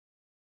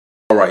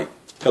All right.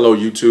 Hello,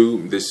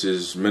 YouTube. This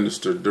is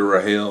Minister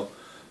Durahel.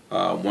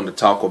 I want to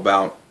talk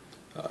about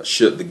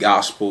should the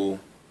gospel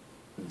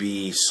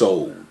be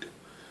sold?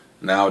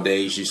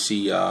 Nowadays, you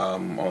see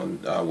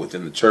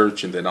within the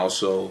church and then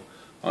also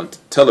on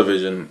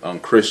television, on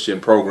Christian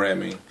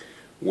programming,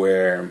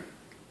 where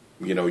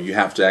you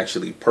have to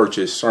actually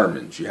purchase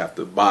sermons. You have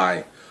to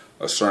buy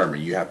a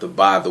sermon. You have to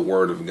buy the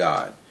Word of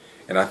God.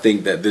 And I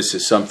think that this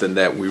is something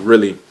that we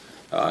really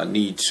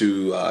need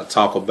to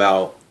talk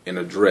about and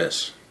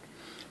address.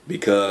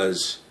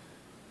 Because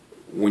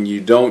when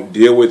you don't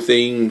deal with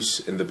things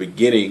in the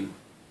beginning,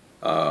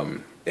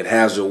 it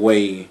has a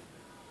way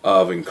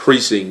of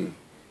increasing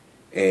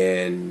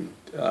and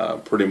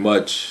pretty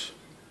much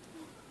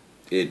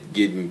it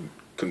getting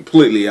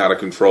completely out of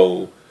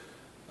control.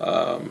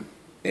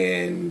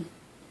 And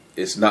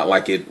it's not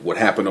like it would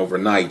happen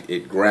overnight.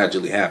 It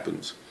gradually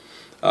happens.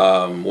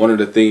 One of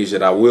the things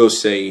that I will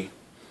say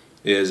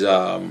is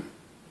I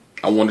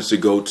wanted to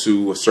go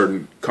to a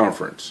certain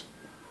conference.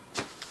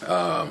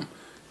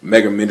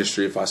 Mega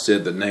Ministry, if I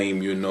said the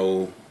name, you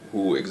know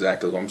who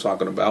exactly I'm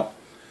talking about.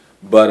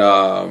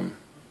 But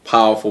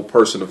powerful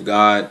person of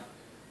God,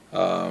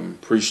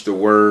 preach the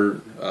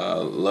word,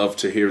 love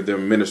to hear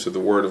them minister the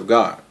word of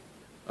God,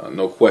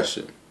 no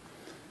question.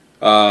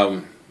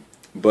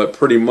 But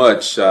pretty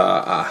much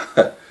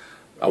I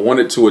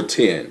wanted to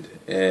attend,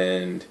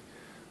 and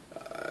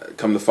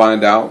come to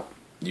find out,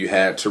 you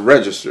had to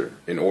register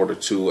in order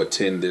to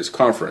attend this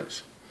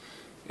conference.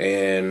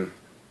 And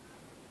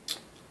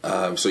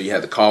so you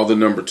had to call the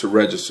number to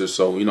register.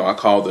 So, I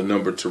called the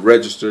number to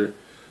register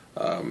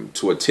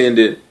to attend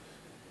it.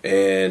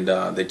 And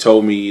they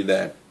told me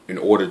that in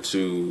order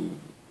to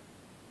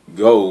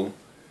go,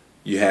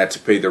 you had to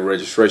pay the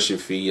registration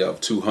fee of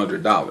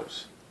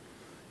 $200.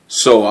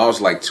 So I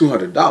was like,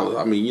 $200?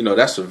 I mean,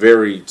 that's a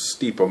very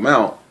steep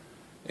amount.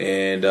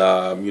 And,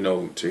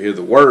 to hear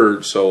the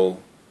word. So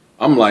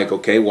I'm like,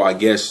 okay, well, I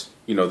guess,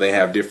 they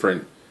have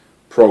different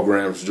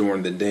programs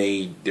during the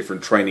day,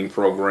 different training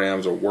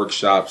programs or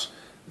workshops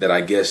that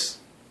I guess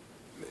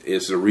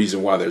is the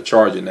reason why they're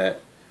charging that,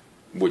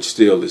 which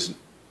still is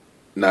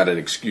not an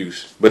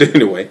excuse. But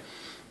anyway,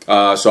 so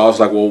I was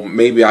like, well,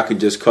 maybe I could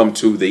just come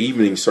to the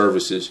evening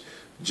services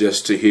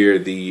just to hear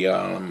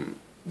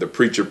the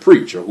preacher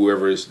preach, or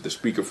whoever is the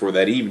speaker for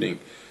that evening,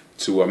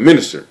 to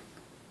minister.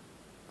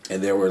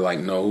 And they were like,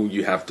 no,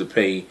 you have to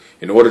pay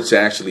in order to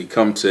actually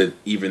come to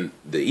even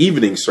the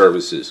evening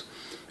services.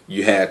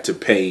 You had to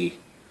pay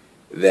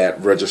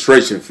that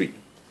registration fee.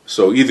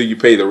 So either you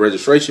pay the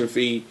registration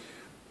fee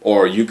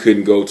or you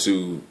couldn't go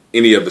to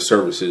any of the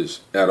services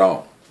at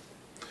all.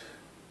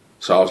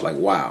 So I was like,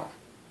 wow.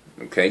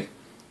 Okay.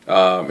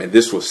 And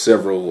this was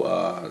several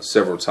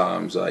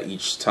times.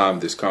 Each time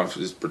this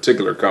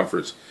particular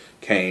conference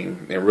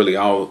came, and really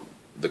all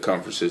the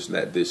conferences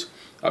that this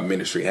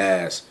ministry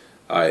has,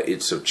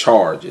 it's a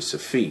charge. It's a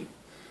fee.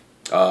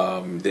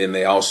 Then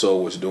they also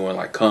was doing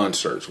like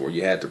concerts where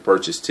you had to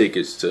purchase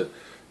tickets to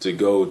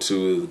go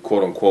to,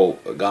 quote unquote,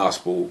 a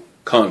gospel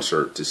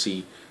concert to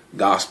see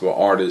gospel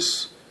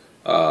artists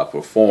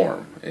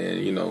perform.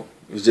 And,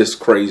 it's just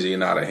crazy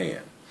and out of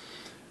hand.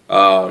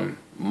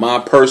 My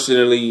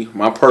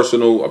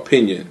personal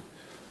opinion,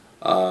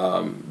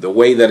 the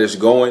way that it's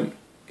going,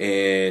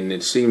 and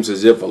it seems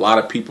as if a lot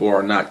of people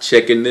are not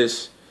checking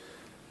this,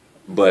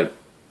 but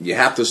you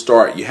have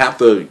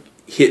to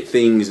hit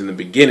things in the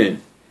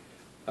beginning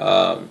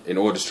in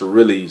order to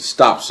really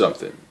stop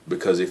something.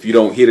 Because if you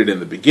don't hit it in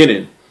the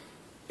beginning,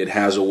 it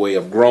has a way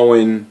of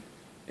growing,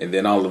 and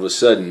then all of a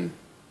sudden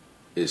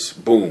it's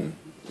boom,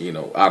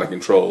 out of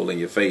control in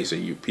your face,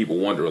 and people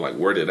wonder, like,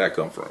 where did that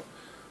come from?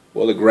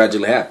 Well, it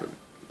gradually happened.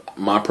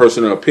 My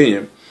personal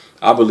opinion,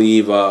 I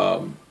believe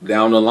down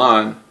the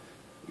line,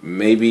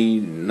 maybe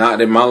not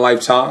in my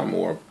lifetime,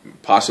 or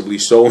possibly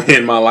so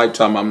in my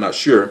lifetime, I'm not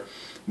sure,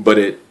 but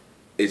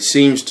it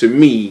seems to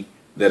me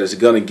that it's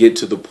going to get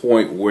to the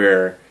point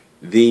where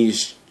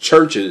these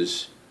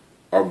churches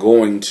are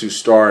going to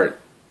start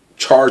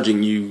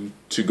charging you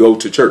to go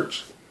to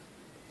church.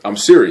 I'm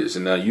serious.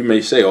 And now you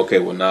may say, okay,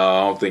 well, no,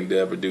 I don't think they'll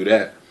ever do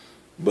that.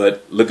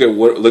 But look at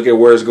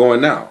where it's going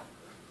now.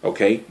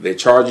 Okay, they're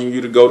charging you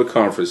to go to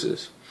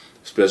conferences,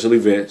 special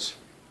events.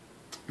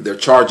 They're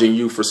charging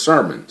you for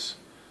sermons.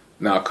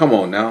 Now, come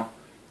on now,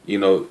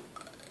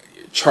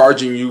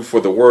 charging you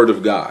for the Word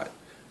of God.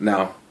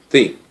 Now,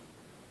 think,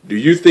 do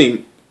you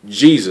think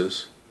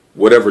Jesus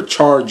would ever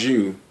charge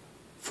you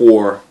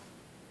for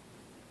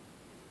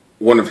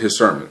one of his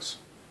sermons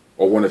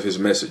or one of his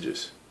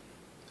messages?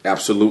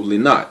 Absolutely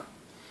not.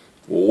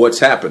 Well, what's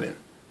happening?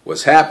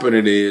 What's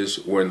happening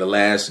is we're in the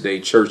last day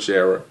church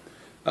era,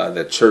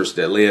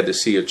 that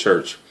Laodicea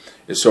church.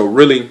 And so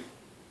really,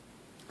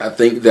 I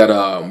think that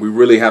we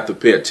really have to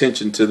pay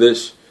attention to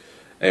this.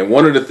 And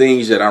one of the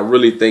things that I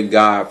really thank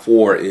God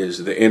for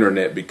is the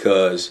internet,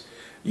 because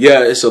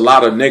yeah, it's a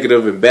lot of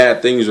negative and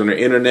bad things on the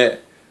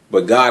internet,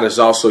 but God is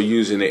also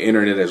using the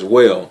internet as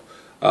well,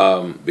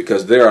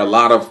 because there are a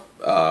lot of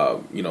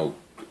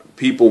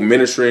people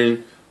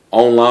ministering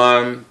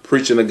online,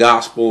 preaching the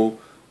gospel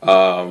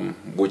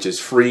which is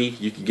free.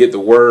 You can get the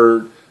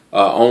word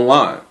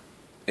online,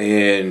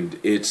 and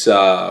it's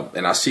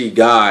and I see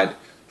God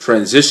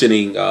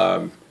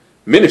transitioning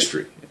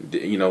ministry.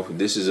 You know,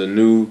 this is a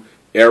new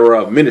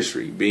era of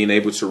ministry, being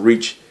able to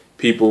reach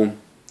people,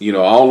 you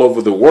know, all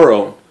over the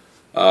world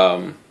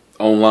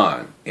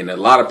online. And a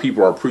lot of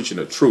people are preaching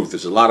the truth.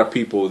 There's a lot of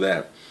people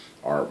that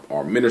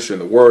are ministering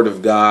the word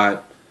of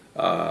God,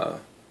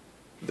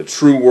 the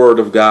true word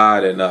of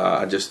God. And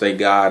I just thank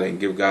God and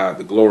give God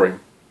the glory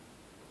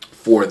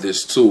for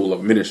this tool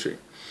of ministry.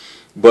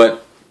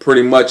 But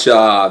pretty much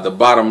the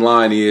bottom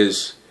line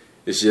is,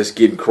 it's just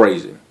getting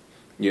crazy.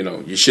 You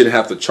know, you shouldn't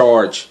have to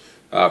charge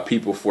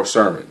people for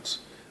sermons.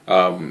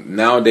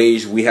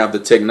 Nowadays, we have the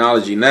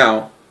technology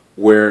now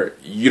where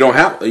you don't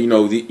have,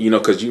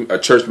 because a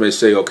church may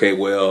say, okay,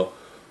 well,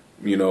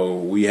 you know,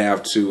 we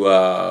have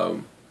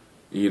to,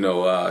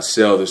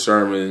 sell the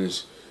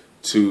sermons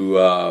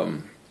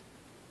to,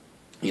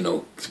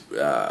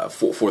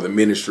 for the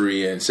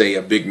ministry, and say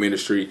a big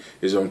ministry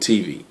is on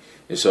TV.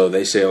 And so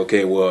they say,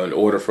 okay, well, in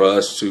order for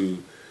us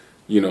to,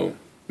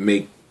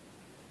 make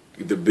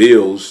the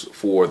bills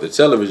for the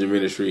television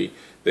ministry,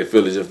 they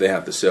feel as if they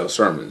have to sell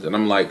sermons. And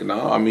I'm like,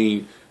 no, I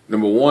mean,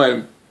 number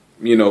one,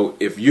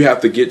 if you have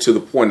to get to the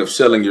point of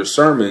selling your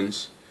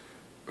sermons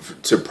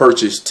to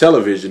purchase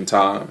television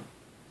time,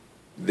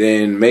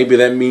 then maybe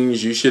that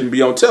means you shouldn't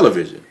be on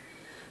television.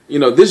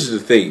 This is the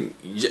thing.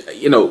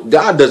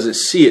 God doesn't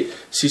see it.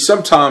 See,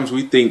 sometimes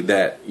we think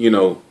that,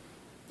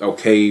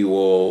 okay,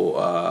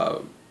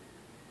 well,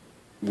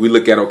 we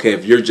look at, okay,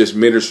 if you're just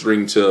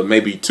ministering to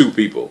maybe 2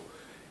 people,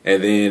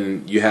 and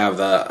then you have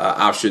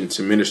the option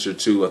to minister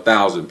to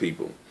 1,000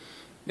 people,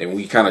 and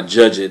we kind of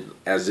judge it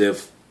as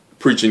if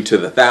preaching to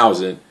the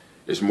 1,000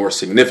 is more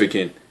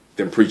significant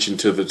than preaching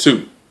to the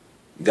 2.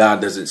 God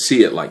doesn't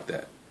see it like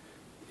that.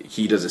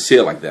 He doesn't see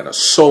it like that. A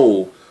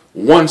soul,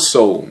 one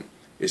soul,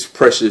 is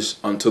precious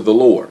unto the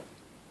Lord.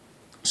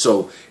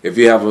 So if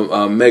you have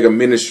a mega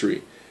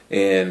ministry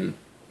and,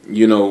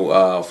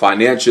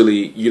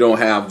 financially you don't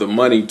have the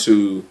money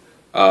to,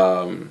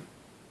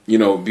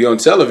 be on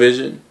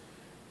television,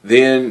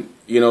 then,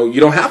 you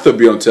don't have to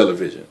be on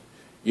television.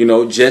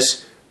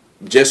 Just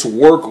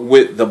work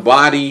with the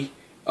body,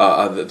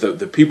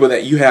 the people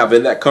that you have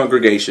in that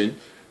congregation,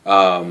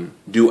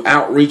 do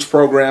outreach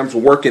programs,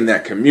 work in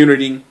that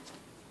community.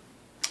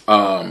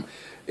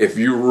 If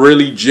you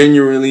really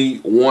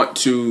genuinely want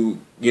to,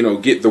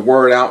 get the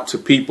word out to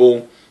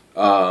people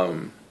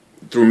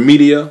through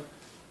media,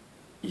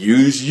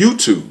 use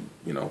YouTube.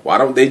 Why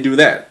don't they do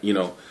that?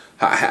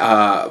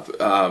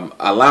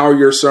 Allow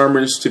your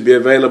sermons to be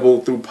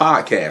available through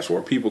podcasts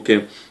where people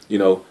can,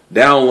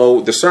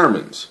 download the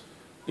sermons.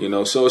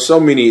 So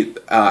many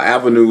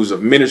avenues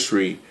of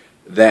ministry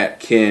that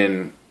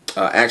can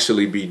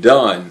actually be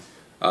done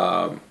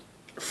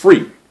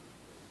free.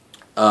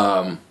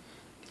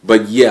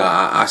 But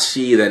yeah, I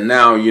see that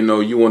now.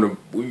 You want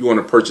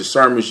to purchase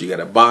sermons, you got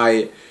to buy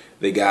it.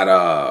 They got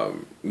to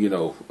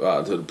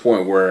the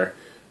point where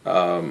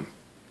so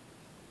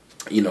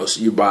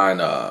you're buying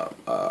a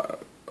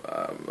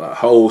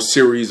whole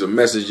series of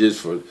messages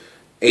for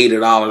 $80,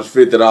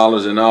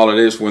 $50, and all of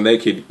this, when they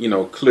could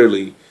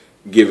clearly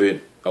give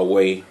it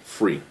away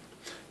free.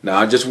 Now,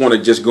 I just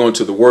want to go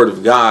into the Word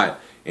of God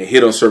and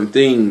hit on certain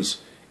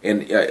things.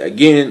 And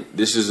again,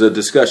 this is a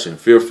discussion.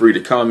 Feel free to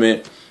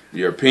comment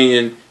your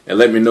opinion and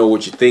let me know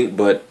what you think.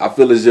 But I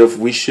feel as if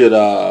we should,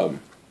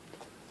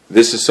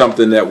 this is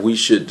something that we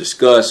should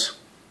discuss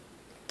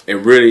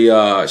and really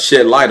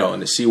shed light on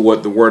to see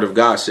what the Word of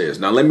God says.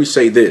 Now, let me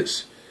say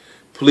this.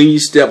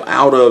 Please step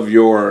out of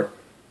your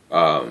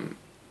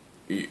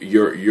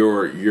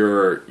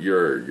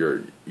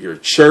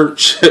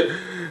church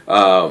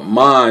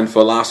mind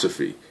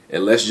philosophy,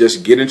 and let's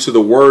just get into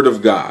the Word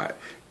of God.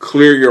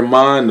 Clear your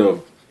mind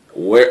of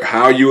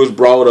how you was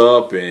brought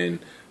up and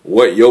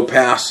what your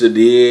pastor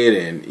did,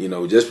 and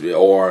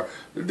or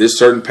this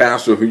certain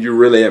pastor who you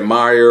really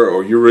admire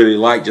or you really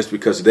like, just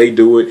because they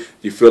do it,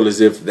 you feel as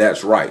if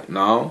that's right.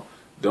 No,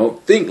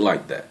 don't think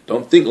like that.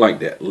 Don't think like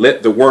that.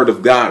 Let the Word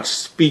of God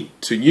speak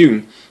to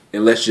you,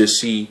 and let's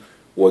just see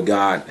what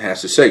God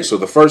has to say. So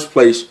the first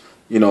place,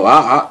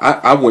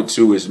 I went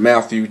to is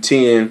Matthew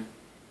chapter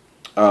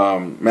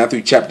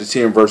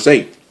 10, verse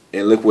 8,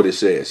 and look what it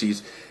says.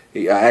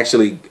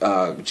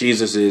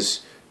 Jesus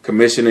is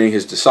commissioning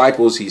his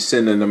disciples. He's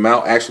sending them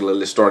out. Actually,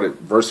 let's start at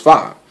verse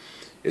 5.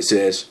 It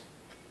says,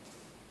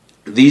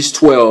 "These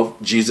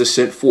 12 Jesus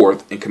sent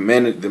forth and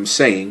commanded them,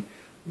 saying,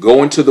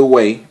 Go not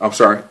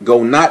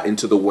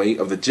into the way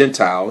of the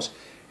Gentiles,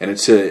 and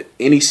into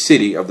any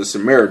city of the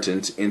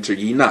Samaritans enter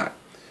ye not,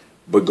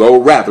 but go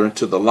rather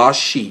to the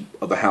lost sheep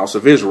of the house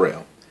of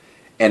Israel.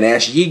 And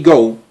as ye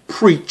go,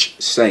 preach,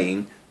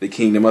 saying, the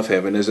kingdom of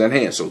heaven is at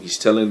hand." So he's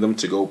telling them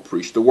to go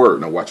preach the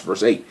word. Now watch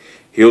verse 8.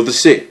 "Heal the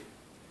sick,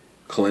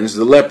 cleanse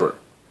the leper,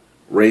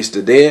 raise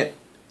the dead,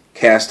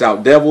 cast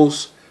out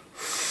devils.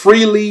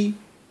 Freely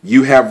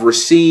you have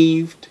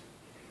received,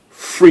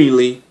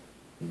 freely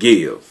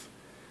give."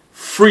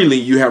 Freely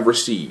you have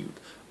received.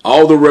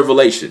 All the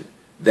revelation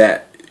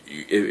that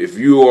if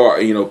you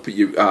are,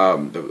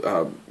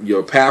 you're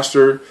a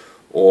pastor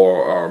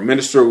or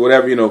minister or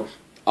whatever,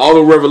 all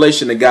the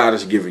revelation that God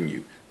has given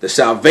you, the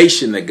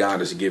salvation that God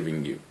has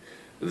given you,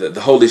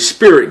 the Holy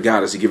Spirit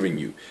God has given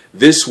you,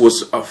 this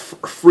was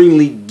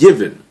freely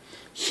given.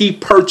 He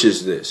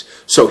purchased this.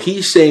 So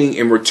he's saying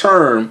in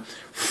return,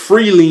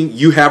 freely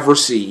you have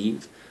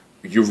received.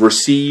 You've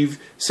received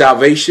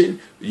salvation.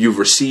 You've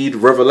received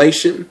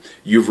revelation.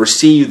 You've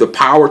received the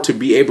power to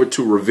be able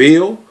to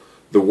reveal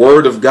the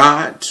word of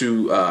God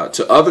to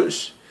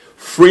others.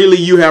 Freely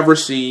you have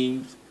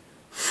received,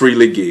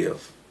 freely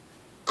give.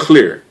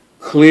 Clear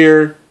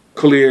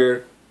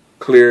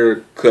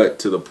cut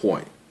to the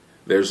point.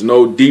 There's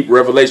no deep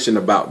revelation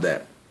about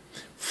that.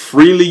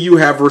 Freely you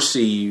have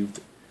received,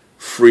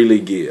 freely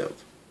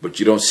give. But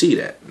you don't see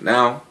that.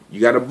 Now you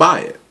got to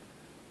buy it.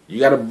 You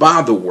got to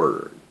buy the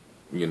word.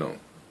 You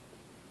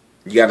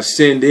got to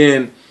send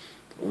in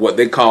what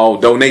they call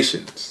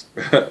donations.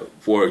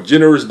 For a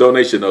generous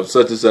donation of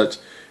such and such,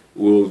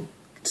 we'll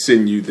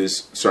send you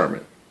this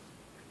sermon.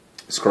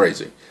 It's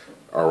crazy.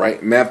 All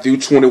right. Matthew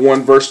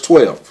 21 verse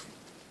 12.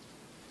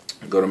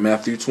 Go to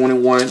Matthew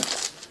 21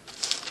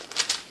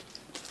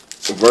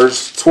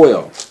 verse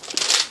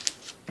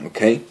 12.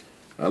 Okay.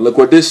 Now look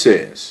what this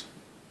says.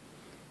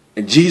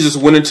 And Jesus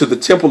went into the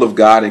temple of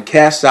God and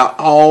cast out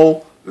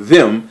all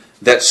them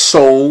that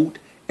sold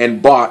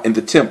and bought in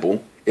the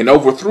temple, and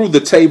overthrew the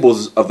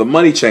tables of the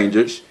money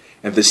changers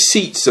and the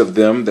seats of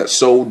them that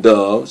sold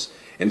doves,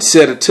 and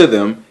said unto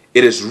them,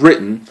 It is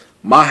written,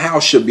 My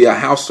house shall be a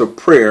house of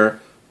prayer,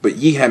 but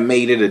ye have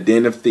made it a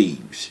den of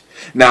thieves.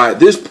 Now at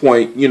this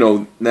point,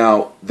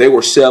 now they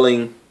were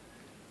selling,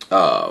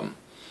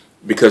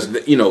 because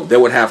they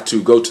would have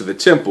to go to the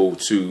temple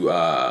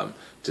to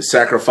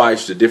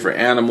sacrifice the different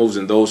animals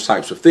and those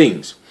types of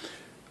things.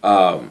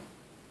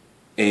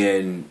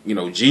 And,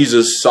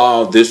 Jesus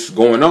saw this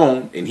going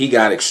on, and he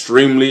got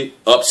extremely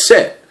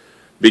upset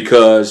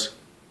because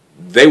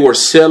they were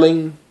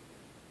selling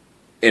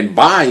and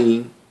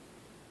buying,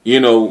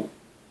 in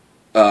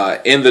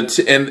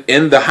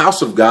the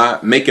house of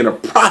God, making a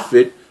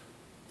profit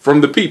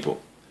from the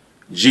people.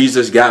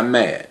 Jesus got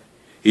mad.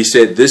 He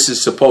said, this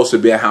is supposed to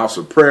be a house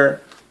of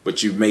prayer,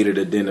 but you've made it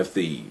a den of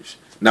thieves.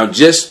 Now,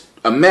 just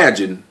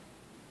imagine,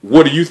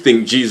 what do you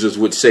think Jesus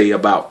would say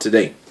about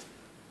today?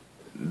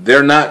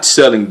 They're not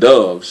selling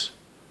doves,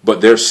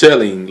 but they're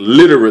selling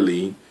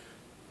literally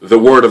the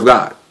word of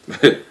God.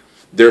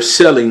 They're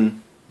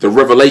selling the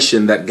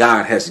revelation that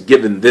God has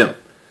given them.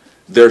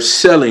 They're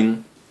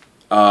selling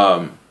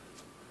the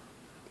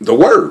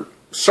word,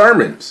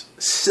 sermons,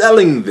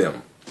 selling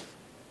them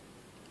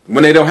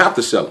when they don't have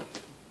to sell them.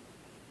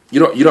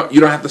 You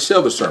don't have to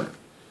sell the sermon.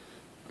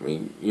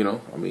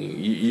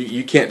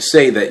 You can't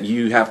say that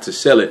you have to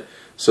sell it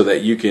so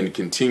that you can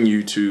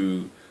continue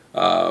to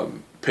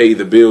pay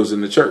the bills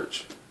in the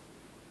church.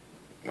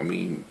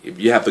 If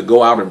you have to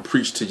go out and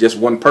preach to just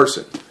one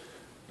person,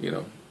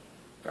 even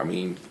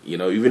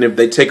if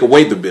they take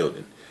away the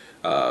building,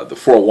 the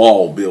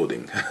four-wall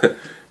building,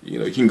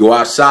 you can go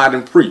outside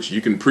and preach.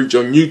 You can preach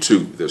on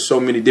YouTube. There's so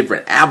many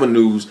different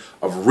avenues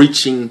of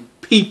reaching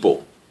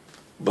people.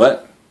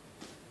 But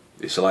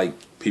it's like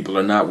people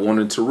are not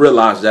wanting to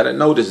realize that and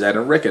notice that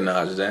and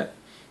recognize that.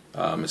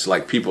 It's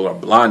like people are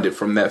blinded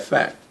from that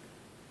fact.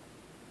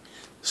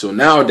 So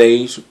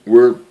nowadays,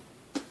 we're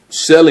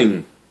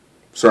selling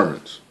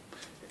sermons,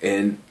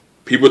 and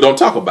people don't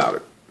talk about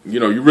it. You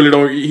really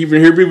don't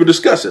even hear people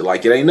discuss it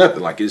like it ain't nothing.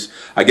 Like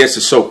I guess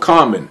it's so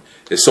common.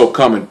 It's so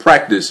common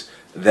practice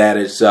that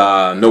it's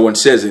no one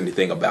says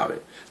anything about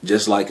it.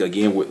 Just like,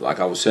 again, like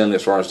I was saying,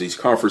 as far as these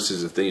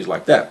conferences and things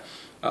like that.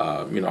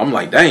 I'm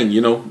like, dang,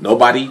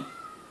 nobody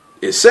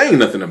is saying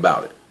nothing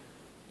about it.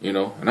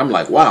 And I'm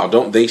like, wow,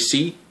 don't they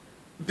see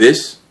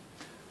this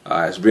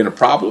as being a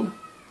problem?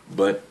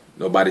 But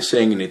nobody's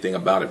saying anything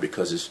about it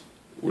because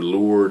we're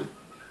lured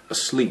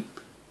asleep.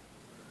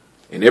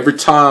 And every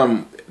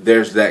time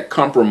there's that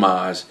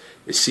compromise,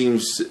 it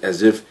seems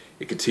as if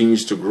it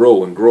continues to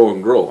grow and grow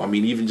and grow.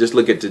 Even just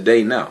look at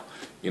today now.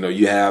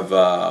 You have,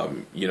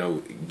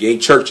 gay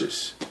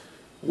churches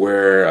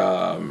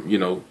where,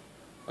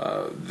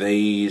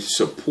 they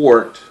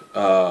support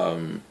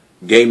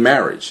gay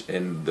marriage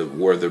and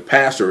where the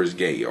pastor is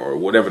gay or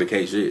whatever the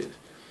case is.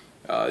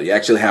 You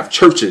actually have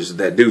churches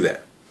that do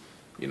that.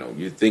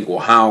 You think, well,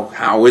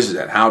 how is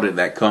that? How did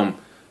that come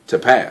to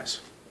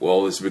pass?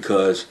 Well, it's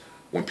because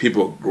when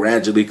people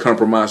gradually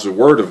compromise the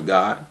word of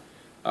God,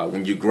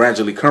 when you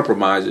gradually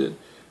compromise it,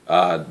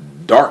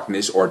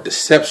 darkness or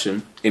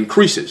deception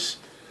increases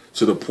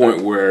to the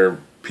point where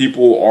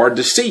people are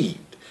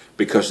deceived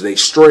because they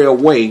stray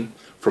away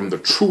from the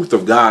truth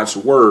of God's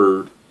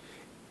word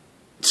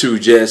to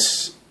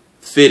just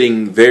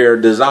fitting their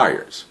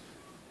desires.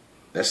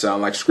 That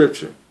sounds like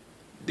scripture.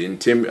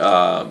 Didn't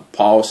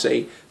Paul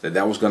say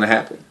that was going to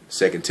happen?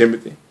 2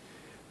 Timothy,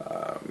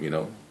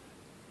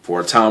 for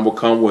a time will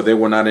come where they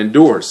will not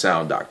endure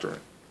sound doctrine.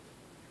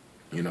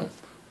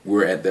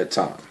 We're at that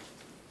time.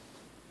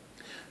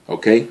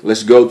 Okay,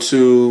 let's go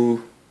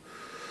to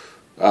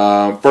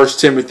 1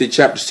 Timothy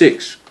chapter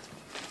 6.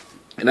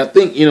 And I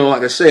think,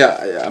 like I say,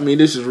 I mean,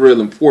 this is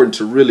real important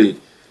to really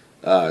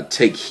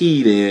take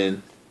heed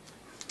in,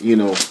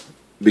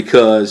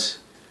 because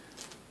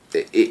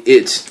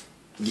it's,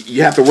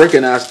 you have to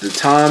recognize the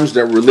times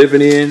that we're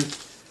living in,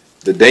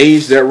 the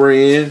days that we're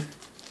in,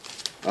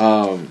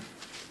 and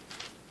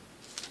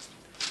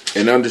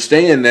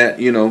understand that,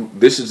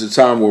 this is a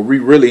time where we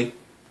really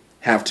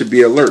have to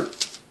be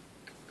alert,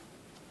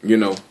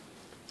 and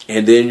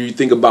then you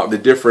think about the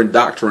different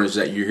doctrines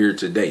that you hear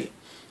today.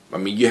 I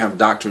mean, you have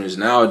doctrines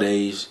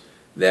nowadays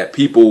that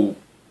people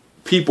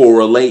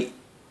relate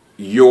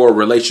your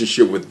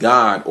relationship with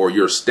God or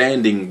your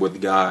standing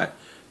with God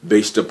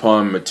based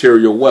upon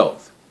material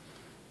wealth.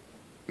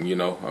 I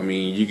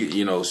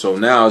mean, so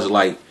now it's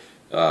like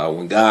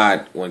when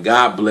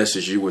God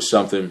blesses you with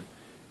something,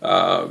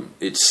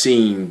 it's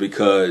seen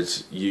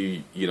because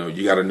you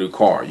got a new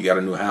car, you got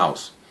a new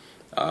house,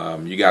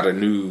 you got a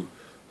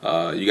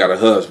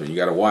husband, you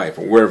got a wife,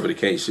 or wherever the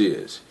case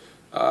is.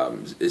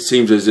 It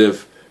seems as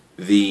if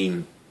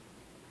the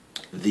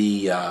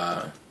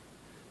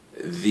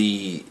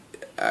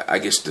I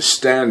guess the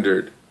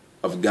standard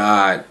of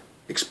God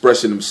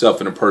expressing himself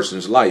in a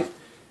person's life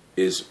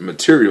is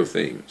material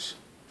things,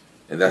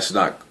 and that's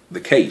not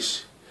the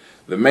case.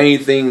 The main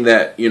thing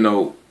that,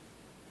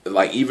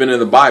 like even in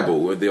the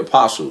Bible with the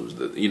apostles,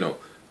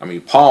 I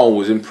mean, Paul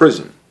was in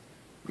prison.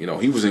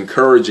 He was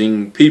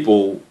encouraging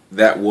people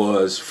that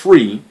was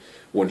free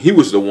when he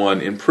was the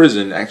one in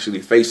prison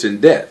actually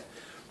facing death.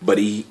 But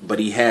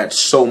he had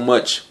so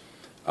much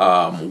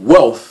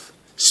wealth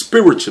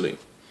spiritually.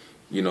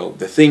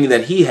 The thing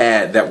that he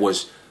had that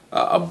was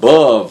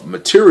above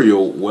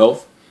material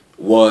wealth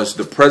was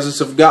the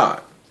presence of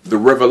God, the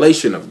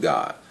revelation of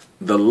God,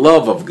 the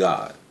love of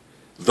God.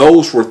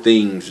 Those were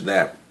things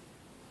that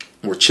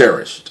were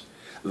cherished.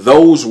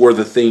 Those were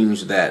the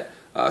things that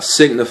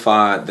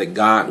signified that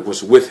God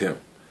was with him,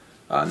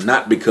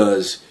 not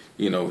because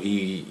he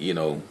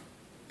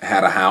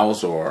had a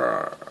house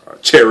or a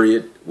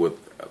chariot with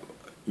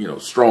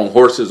strong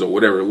horses or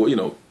whatever it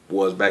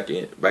was back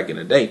in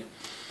the day,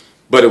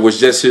 but it was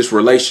just his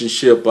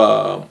relationship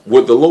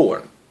with the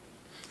Lord,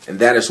 and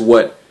that is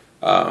what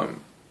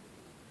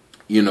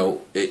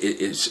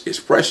it's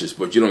precious.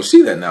 But you don't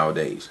see that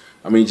nowadays.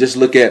 I mean, just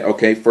look at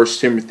 1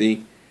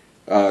 Timothy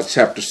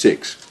chapter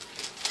 6.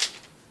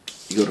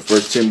 You go to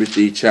 1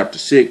 Timothy chapter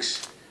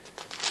 6.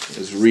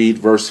 Let's read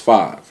verse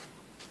 5.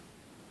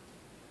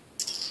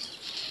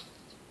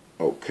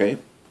 Okay.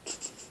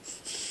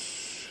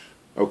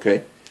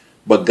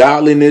 But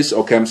godliness.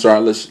 Okay, I'm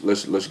sorry. Let's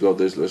go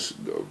this. Let's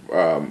go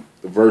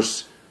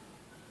verse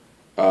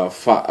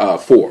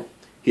 4.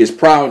 He is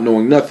proud,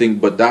 knowing nothing,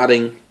 but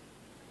doting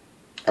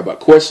about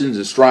questions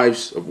and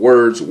strifes of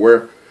words,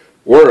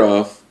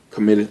 whereof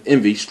committeth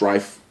envy,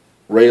 strife,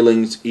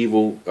 railings,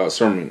 evil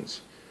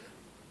sermonings,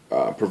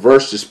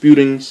 perverse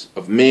disputings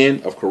of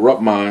men of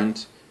corrupt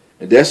minds,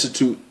 and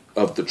destitute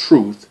of the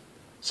truth,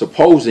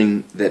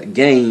 supposing that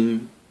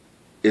gain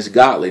is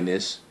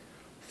godliness.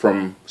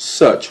 From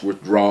such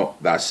withdraw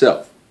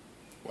thyself.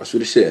 Watch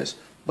what it says.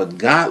 But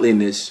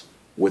godliness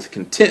with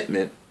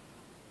contentment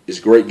is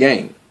great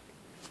gain.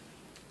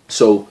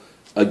 So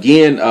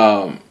again,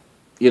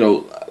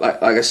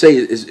 like I say,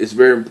 it's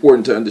very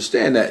important to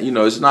understand that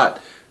it's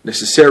not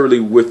necessarily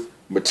with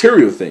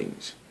material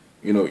things.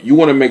 You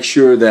want to make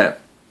sure that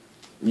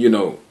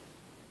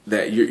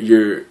that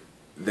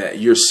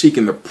you're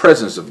seeking the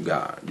presence of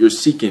God. You're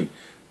seeking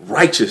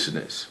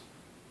righteousness.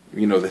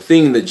 The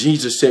thing that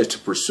Jesus said to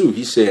pursue.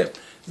 He said,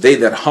 they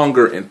that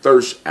hunger and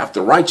thirst after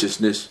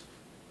righteousness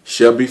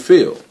shall be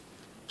filled.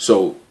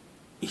 So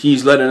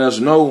he's letting us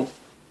know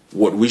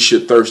what we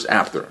should thirst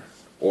after,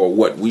 or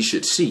what we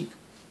should seek,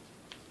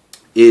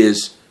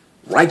 is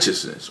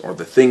righteousness, or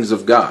the things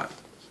of God.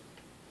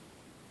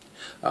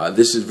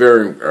 This is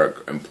very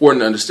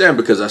important to understand,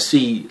 because I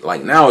see,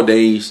 like,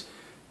 nowadays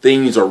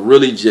things are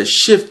really just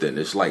shifting.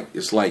 It's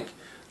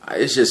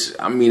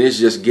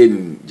just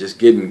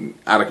getting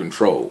out of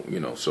control,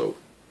 so.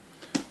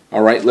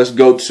 All right, let's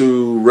go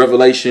to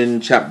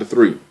Revelation chapter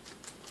 3.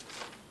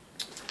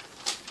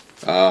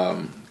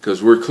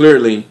 Because we're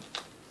clearly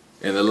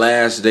in the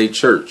last day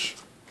church,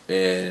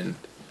 and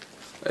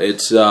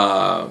it's, we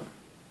have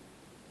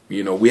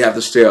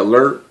to stay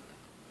alert.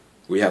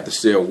 We have to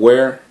stay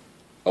aware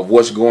of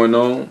what's going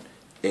on.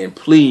 And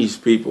please,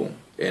 people,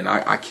 and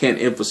I can't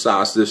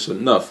emphasize this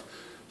enough,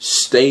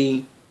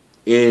 stay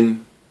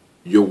in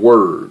your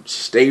word.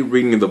 Stay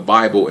reading the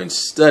Bible and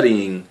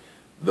studying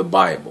the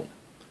Bible.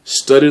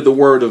 Study the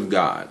Word of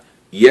God.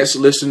 Yes,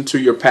 listen to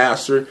your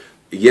pastor.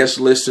 Yes,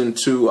 listen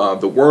to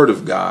the Word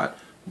of God.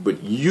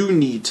 But you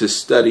need to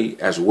study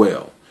as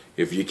well.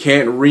 If you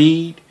can't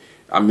read,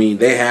 I mean,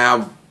 they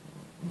have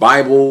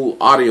Bible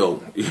audio,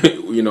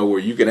 where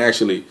you can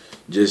actually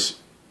just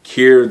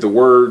hear the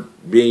word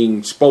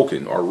being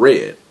spoken or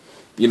read.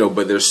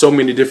 But there's so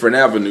many different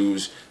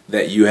avenues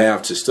that you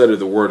have to study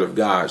the Word of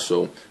God.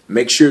 So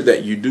make sure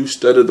that you do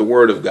study the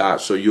Word of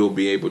God, so you'll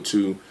be able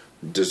to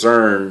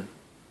discern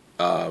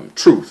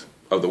truth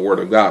of the Word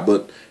of God.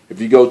 But if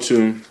you go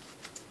to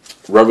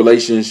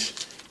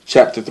Revelations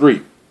chapter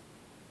 3,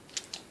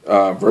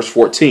 verse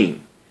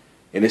 14.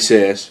 And it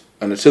says,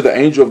 "And unto the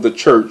angel of the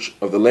church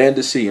of the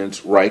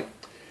Laodiceans write,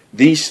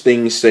 these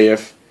things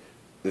saith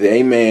the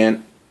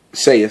Amen,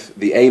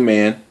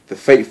 the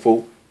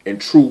faithful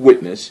and true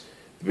witness,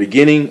 the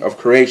beginning of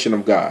creation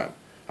of God.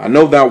 I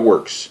know thy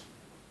works,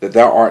 that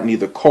thou art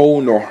neither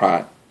cold nor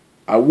hot.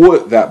 I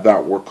would that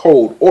thou were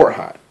cold or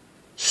hot.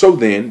 So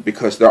then,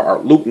 because thou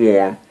art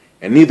lukewarm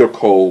and neither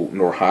cold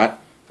nor hot,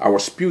 I will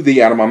spew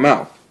thee out of my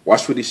mouth."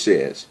 Watch what he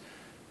says.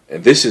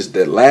 And this is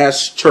the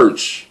last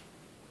church,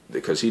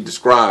 because he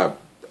described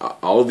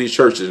all of these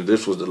churches, and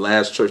this was the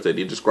last church that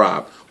he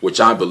described, which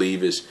I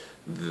believe is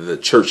the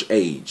church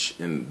age.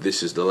 And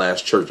this is the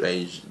last church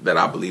age that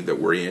I believe that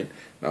we're in.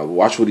 Now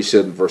watch what he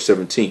said in verse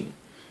 17.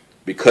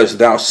 "Because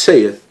thou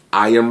sayest,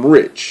 I am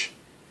rich,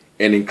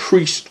 and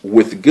increased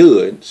with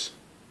goods,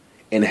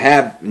 and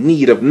have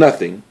need of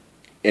nothing,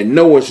 and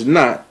knowest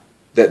not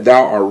that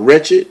thou art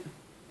wretched,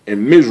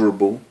 and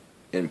miserable,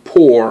 and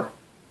poor,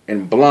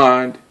 and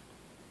blind,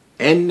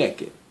 and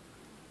naked."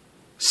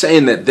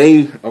 Saying that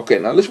okay,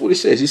 now listen what he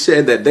says. He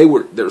said that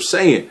they're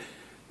saying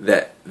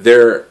that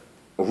they're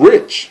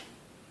rich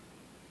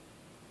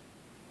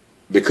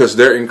because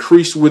they're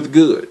increased with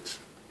goods.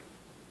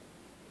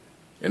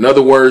 In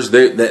other words,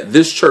 that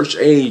this church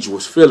age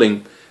was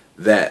feeling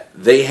that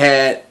they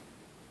had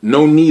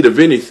no need of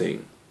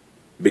anything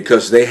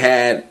because they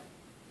had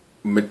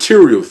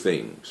material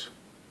things,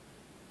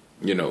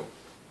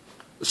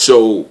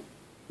 So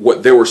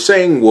what they were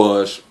saying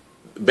was,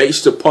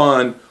 based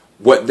upon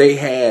what they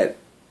had,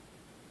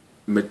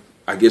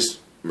 I guess,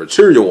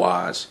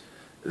 material-wise,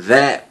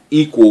 that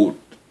equaled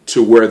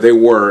to where they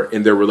were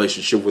in their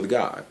relationship with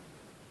God.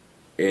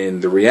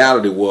 And the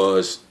reality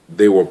was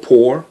they were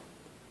poor,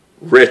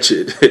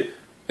 wretched,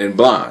 and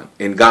blind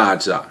in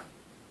God's eye.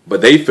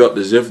 But they felt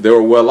as if they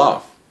were well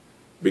off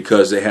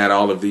because they had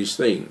all of these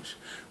things.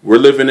 We're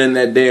living in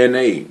that day and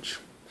age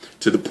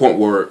to the point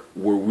where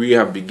we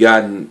have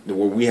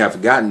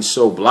gotten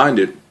so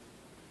blinded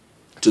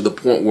to the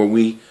point where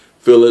we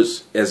feel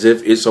as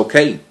if it's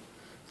okay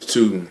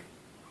to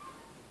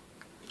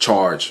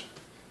charge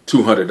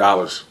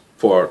 $200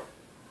 for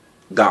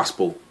a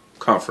gospel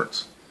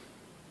conference.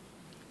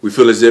 We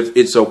feel as if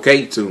it's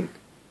okay to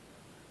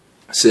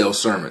sell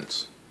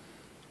sermons.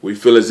 We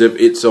feel as if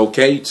it's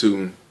okay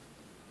to,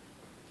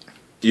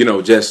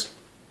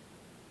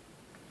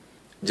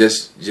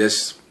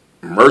 just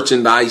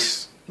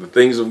merchandise the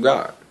things of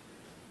God.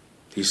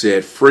 He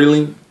said,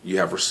 freely you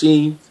have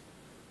received,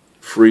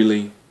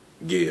 freely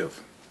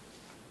give.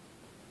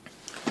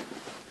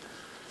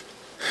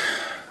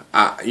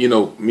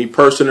 Me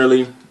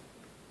personally,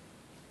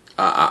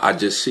 I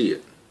just see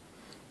it.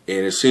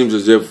 And it seems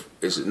as if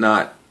it's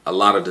not a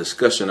lot of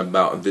discussion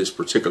about this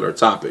particular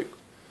topic.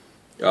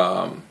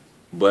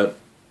 But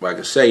like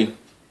I say,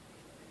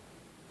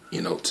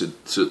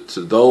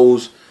 to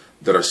those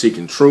that are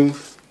seeking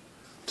truth,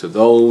 to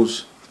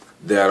those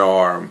that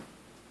are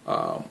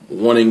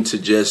wanting to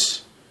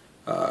just,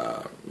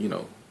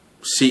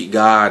 seek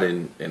God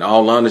in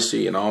all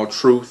honesty and all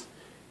truth,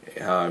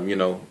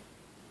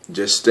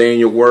 just stay in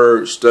your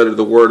word, study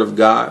the word of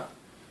God,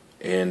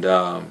 and,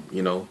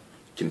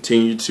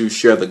 continue to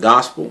share the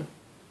gospel,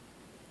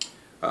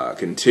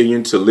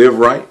 continue to live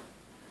right,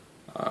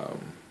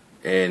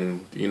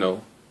 and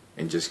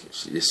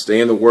just stay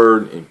in the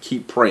word and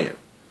keep praying.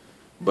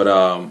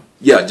 But,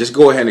 just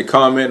go ahead and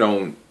comment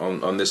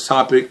on this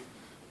topic.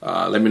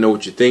 Let me know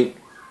what you think.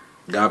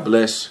 God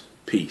bless.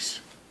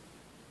 Peace.